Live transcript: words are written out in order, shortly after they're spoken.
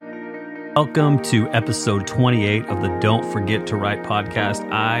Welcome to episode 28 of the Don't Forget to Write podcast.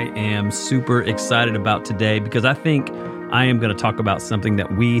 I am super excited about today because I think I am going to talk about something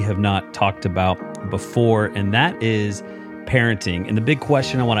that we have not talked about before, and that is parenting. And the big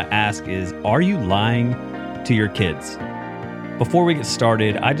question I want to ask is, are you lying to your kids? Before we get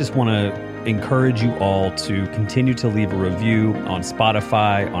started, I just want to encourage you all to continue to leave a review on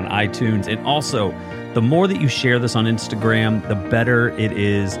Spotify, on iTunes, and also the more that you share this on Instagram, the better it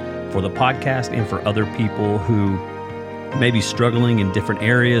is for the podcast and for other people who may be struggling in different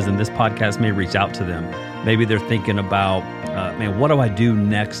areas, and this podcast may reach out to them. Maybe they're thinking about, what do I do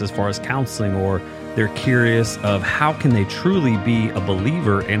next as far as counseling? Or they're curious of how can they truly be a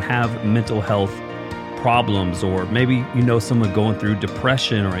believer and have mental health problems, or maybe you know someone going through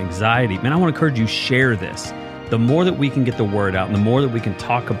depression or anxiety. Man, I want to encourage you, share this. The more that we can get the word out and the more that we can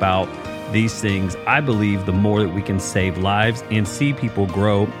talk about these things, I believe the more that we can save lives and see people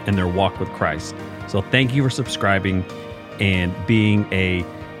grow in their walk with Christ. So thank you for subscribing and being a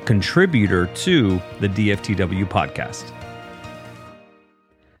contributor to the DFTW podcast.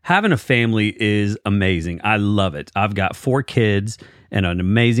 Having a family is amazing. I love it. I've got 4 kids and an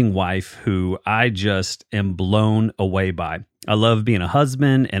amazing wife who I just am blown away by. I love being a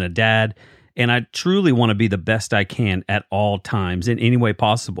husband and a dad, and I truly want to be the best I can at all times in any way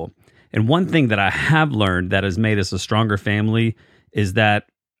possible. And one thing that I have learned that has made us a stronger family is that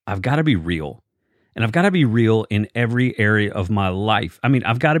I've got to be real. And I've got to be real in every area of my life. I mean,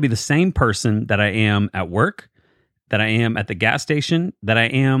 I've got to be the same person that I am at work, that I am at the gas station, that I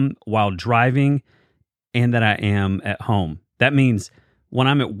am while driving, and that I am at home. That means when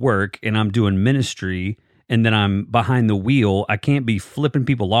I'm at work and I'm doing ministry and then I'm behind the wheel, I can't be flipping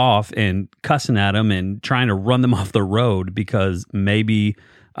people off and cussing at them and trying to run them off the road because maybe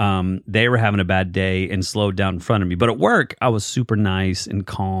they were having a bad day and slowed down in front of me. But at work, I was super nice and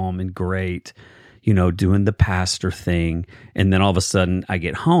calm and great, doing the pastor thing. And then all of a sudden I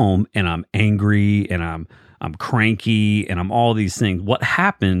get home and I'm angry and I'm cranky and I'm all these things. What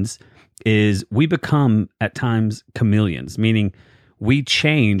happens is we become at times chameleons, meaning we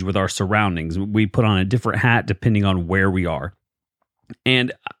change with our surroundings. We put on a different hat depending on where we are.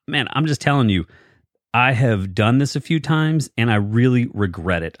 And man, I'm just telling you, I have done this a few times and I really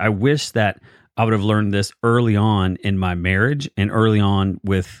regret it. I wish that I would have learned this early on in my marriage and early on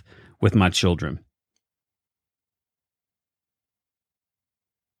with my children.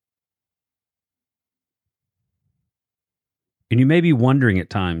 And you may be wondering at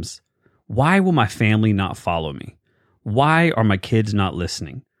times, why will my family not follow me? Why are my kids not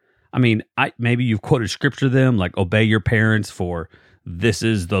listening? I mean, maybe you've quoted scripture to them, like obey your parents, for this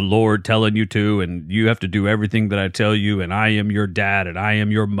is the Lord telling you to, and you have to do everything that I tell you, and I am your dad, and I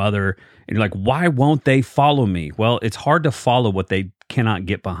am your mother. And you're like, why won't they follow me? Well, it's hard to follow what they cannot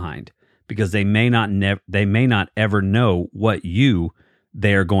get behind, because they may not ever know what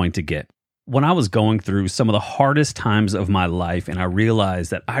they are going to get. When I was going through some of the hardest times of my life, and I realized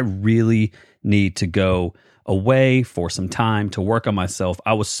that I really need to go away for some time to work on myself,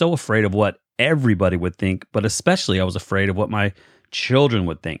 I was so afraid of what everybody would think, but especially I was afraid of what my children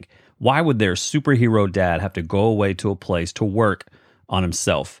would think. Why would their superhero dad have to go away to a place to work on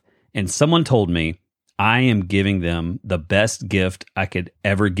himself? And someone told me, I am giving them the best gift I could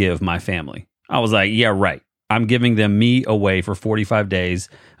ever give my family. I was like, yeah, right. I'm giving them me away for 45 days.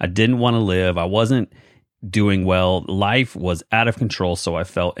 I didn't want to live. I wasn't doing well. Life was out of control, so I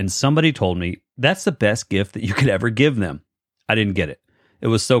felt. And somebody told me, that's the best gift that you could ever give them. I didn't get it. It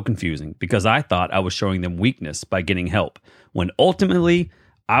was so confusing because I thought I was showing them weakness by getting help, when ultimately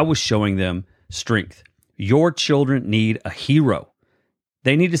I was showing them strength. Your children need a hero.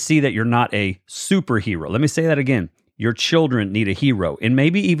 They need to see that you're not a superhero. Let me say that again. Your children need a hero. And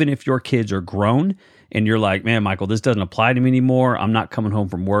maybe even if your kids are grown and you're like, man, Michael, this doesn't apply to me anymore. I'm not coming home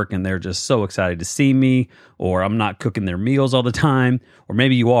from work and they're just so excited to see me, or I'm not cooking their meals all the time, or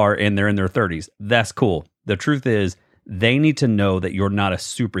maybe you are and they're in their 30s. That's cool. The truth is, they need to know that you're not a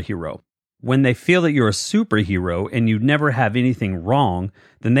superhero. When they feel that you're a superhero and you never have anything wrong,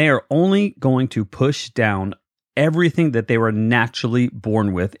 then they are only going to push down everything that they were naturally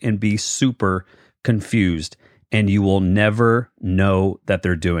born with and be super confused. And you will never know that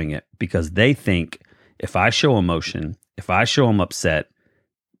they're doing it, because they think if I show emotion, if I show them upset,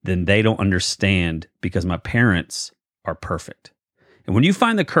 then they don't understand because my parents are perfect. And when you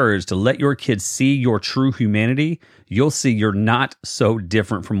find the courage to let your kids see your true humanity, you'll see you're not so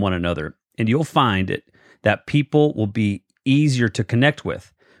different from one another. And you'll find it that people will be easier to connect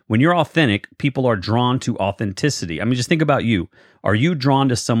with. When you're authentic, people are drawn to authenticity. I mean, just think about you. Are you drawn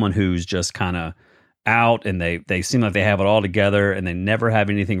to someone who's just kind of out and they seem like they have it all together and they never have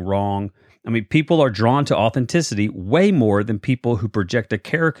anything wrong. I mean, people are drawn to authenticity way more than people who project a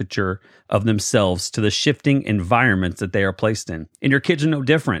caricature of themselves to the shifting environments that they are placed in. And your kids are no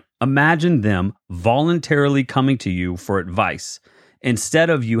different. Imagine them voluntarily coming to you for advice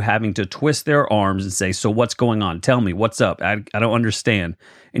instead of you having to twist their arms and say, so what's going on? Tell me, what's up? I don't understand.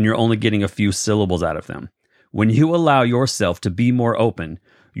 And you're only getting a few syllables out of them. When you allow yourself to be more open,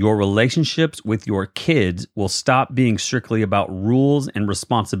 your relationships with your kids will stop being strictly about rules and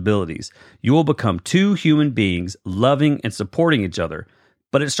responsibilities. You will become two human beings loving and supporting each other.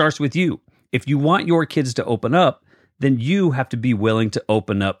 But it starts with you. If you want your kids to open up, then you have to be willing to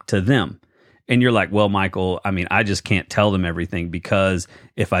open up to them. And you're like, well, Michael, I mean, I just can't tell them everything because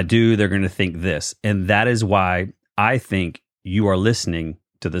if I do, they're going to think this. And that is why I think you are listening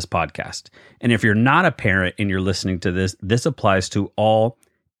to this podcast. And if you're not a parent and you're listening to this, this applies to all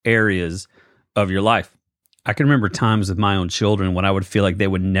areas of your life. I can remember times with my own children when I would feel like they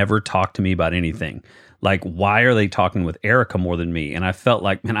would never talk to me about anything. Like, why are they talking with Erica more than me? And I felt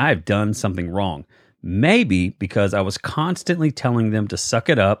like, man, I have done something wrong. Maybe because I was constantly telling them to suck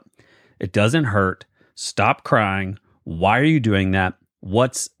it up. It doesn't hurt. Stop crying. Why are you doing that?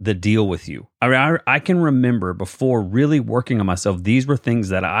 What's the deal with you? I mean, I can remember before really working on myself, these were things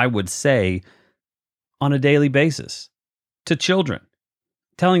that I would say on a daily basis to children.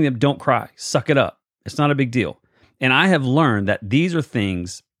 Telling them, don't cry, suck it up. It's not a big deal. And I have learned that these are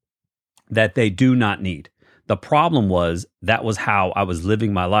things that they do not need. The problem was that was how I was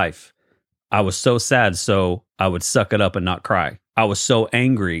living my life. I was so sad, so I would suck it up and not cry. I was so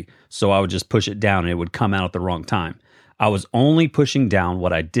angry, so I would just push it down and it would come out at the wrong time. I was only pushing down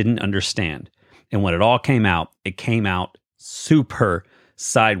what I didn't understand. And when it all came out, it came out super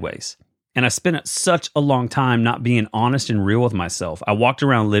sideways. And I spent such a long time not being honest and real with myself. I walked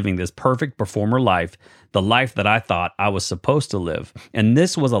around living this perfect performer life, the life that I thought I was supposed to live. And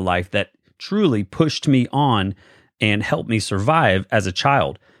this was a life that truly pushed me on and helped me survive as a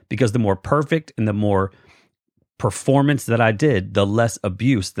child. Because the more perfect and the more performance that I did, the less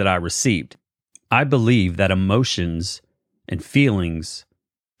abuse that I received. I believe that emotions and feelings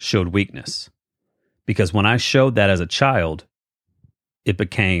showed weakness. Because when I showed that as a child, it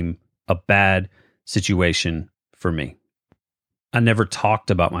became a bad situation for me. I never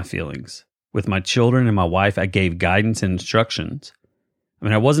talked about my feelings. With my children and my wife, I gave guidance and instructions. I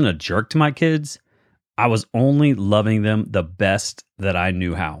mean, I wasn't a jerk to my kids. I was only loving them the best that I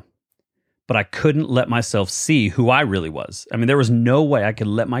knew how. But I couldn't let myself see who I really was. I mean, there was no way I could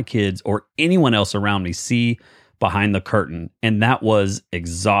let my kids or anyone else around me see behind the curtain. And that was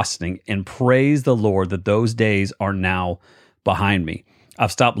exhausting. And praise the Lord that those days are now behind me.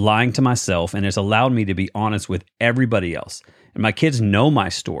 I've stopped lying to myself, and it's allowed me to be honest with everybody else. And my kids know my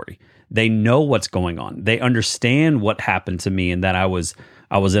story. They know what's going on. They understand what happened to me and that I was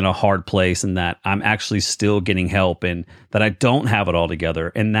in a hard place and that I'm actually still getting help and that I don't have it all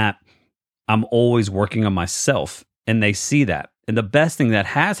together and that I'm always working on myself. And they see that. And the best thing that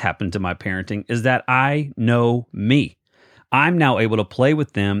has happened to my parenting is that I know me. I'm now able to play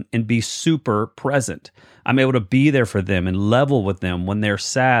with them and be super present. I'm able to be there for them and level with them when they're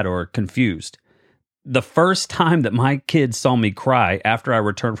sad or confused. The first time that my kids saw me cry after I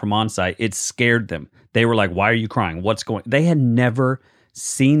returned from onsite, it scared them. They were like, why are you crying? What's going on? They had never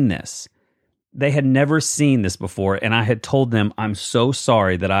seen this. They had never seen this before. And I had told them, I'm so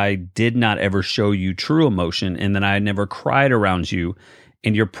sorry that I did not ever show you true emotion and that I never cried around you.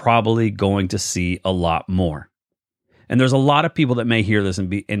 And you're probably going to see a lot more. And there's a lot of people that may hear this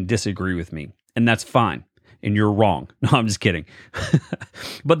and disagree with me, and that's fine. And you're wrong. No, I'm just kidding.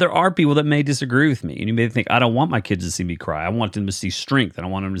 But there are people that may disagree with me, and you may think, I don't want my kids to see me cry. I want them to see strength, and I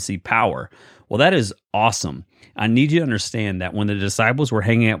want them to see power. Well, that is awesome. I need you to understand that when the disciples were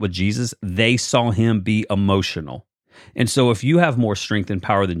hanging out with Jesus, they saw him be emotional. And so if you have more strength and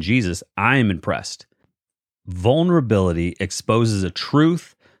power than Jesus, I am impressed. Vulnerability exposes a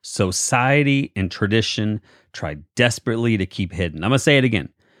truth society and tradition try desperately to keep hidden. I'm going to say it again.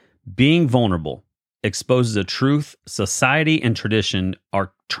 Being vulnerable exposes a truth society and tradition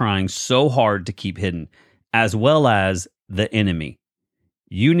are trying so hard to keep hidden, as well as the enemy.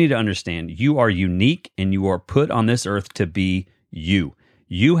 You need to understand you are unique and you are put on this earth to be you.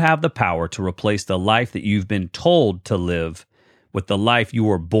 You have the power to replace the life that you've been told to live with the life you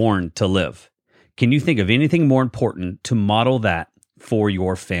were born to live. Can you think of anything more important to model that for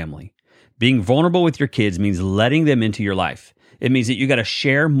your family? Being vulnerable with your kids means letting them into your life. It means that you got to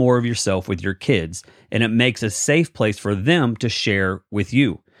share more of yourself with your kids, and it makes a safe place for them to share with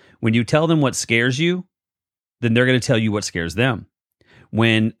you. When you tell them what scares you, then they're going to tell you what scares them.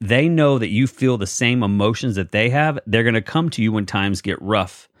 When they know that you feel the same emotions that they have, they're going to come to you when times get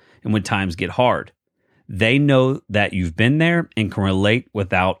rough and when times get hard. They know that you've been there and can relate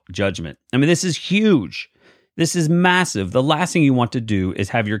without judgment. I mean, this is huge. This is massive. The last thing you want to do is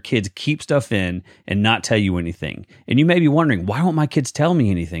have your kids keep stuff in and not tell you anything. And you may be wondering, why won't my kids tell me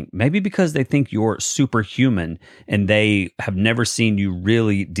anything? Maybe because they think you're superhuman and they have never seen you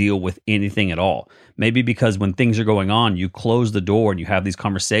really deal with anything at all. Maybe because when things are going on, you close the door and you have these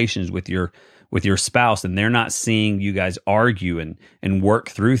conversations with your spouse and they're not seeing you guys argue and work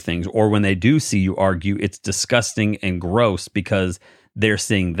through things. Or when they do see you argue, it's disgusting and gross because they're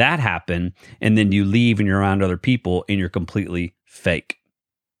seeing that happen, and then you leave and you're around other people and you're completely fake.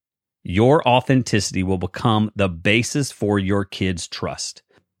 Your authenticity will become the basis for your kids' trust.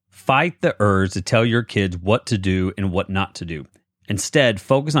 Fight the urge to tell your kids what to do and what not to do. Instead,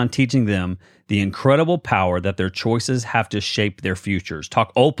 focus on teaching them the incredible power that their choices have to shape their futures.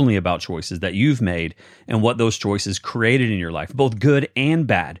 Talk openly about choices that you've made and what those choices created in your life, both good and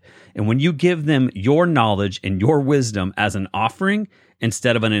bad. And when you give them your knowledge and your wisdom as an offering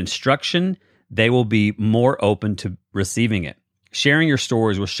instead of an instruction, they will be more open to receiving it. Sharing your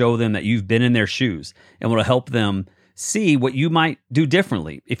stories will show them that you've been in their shoes and will help them see what you might do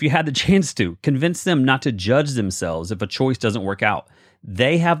differently. If you had the chance to, convince them not to judge themselves if a choice doesn't work out.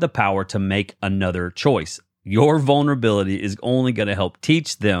 They have the power to make another choice. Your vulnerability is only going to help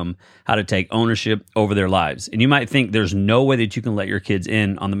teach them how to take ownership over their lives. And you might think there's no way that you can let your kids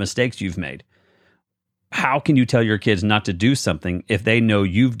in on the mistakes you've made. How can you tell your kids not to do something if they know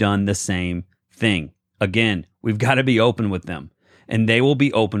you've done the same thing? Again, we've got to be open with them, and they will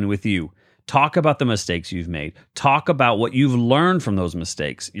be open with you. Talk about the mistakes you've made. Talk about what you've learned from those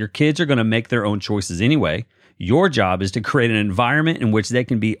mistakes. Your kids are going to make their own choices anyway. Your job is to create an environment in which they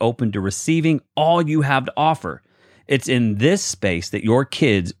can be open to receiving all you have to offer. It's in this space that your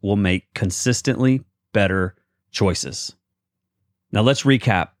kids will make consistently better choices. Now let's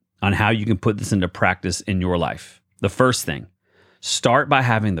recap on how you can put this into practice in your life. The first thing, start by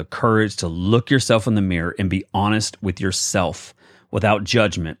having the courage to look yourself in the mirror and be honest with yourself without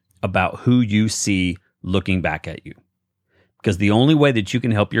judgment about who you see looking back at you. Because the only way that you can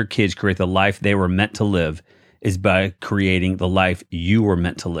help your kids create the life they were meant to live is by creating the life you were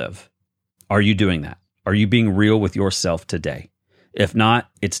meant to live. Are you doing that? Are you being real with yourself today? If not,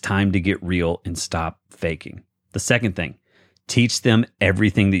 it's time to get real and stop faking. The second thing, teach them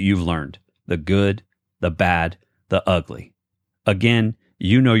everything that you've learned, the good, the bad, the ugly. Again,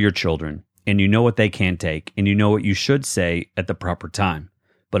 you know your children and you know what they can take and you know what you should say at the proper time.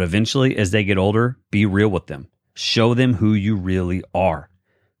 But eventually, as they get older, be real with them. Show them who you really are.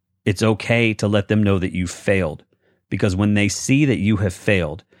 It's okay to let them know that you failed, because when they see that you have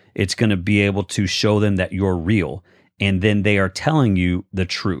failed, it's going to be able to show them that you're real, and then they are telling you the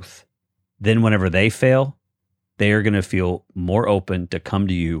truth. Then whenever they fail, they are going to feel more open to come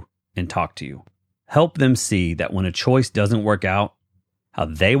to you and talk to you. Help them see that when a choice doesn't work out how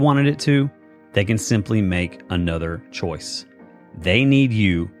they wanted it to, they can simply make another choice. They need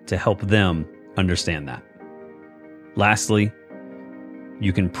you to help them understand that. Lastly,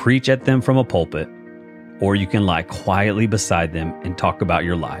 you can preach at them from a pulpit, or you can lie quietly beside them and talk about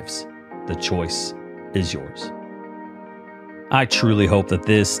your lives. The choice is yours. I truly hope that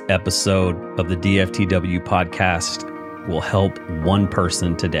this episode of the DFTW podcast will help one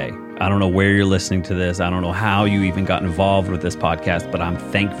person today. I don't know where you're listening to this. I don't know how you even got involved with this podcast, but I'm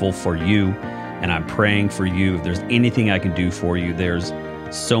thankful for you and I'm praying for you. If there's anything I can do for you, there's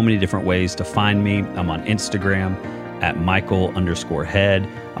so many different ways to find me. I'm on Instagram at Michael_Head.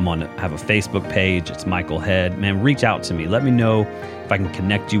 I have a Facebook page. It's Michael Head. Man, reach out to me. Let me know if I can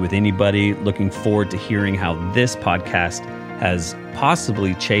connect you with anybody. Looking forward to hearing how this podcast has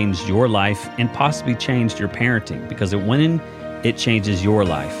possibly changed your life and possibly changed your parenting, because when it changes your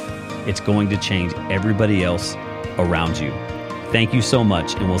life, it's going to change everybody else around you. Thank you so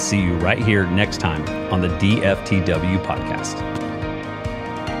much, and we'll see you right here next time on the DFTW podcast.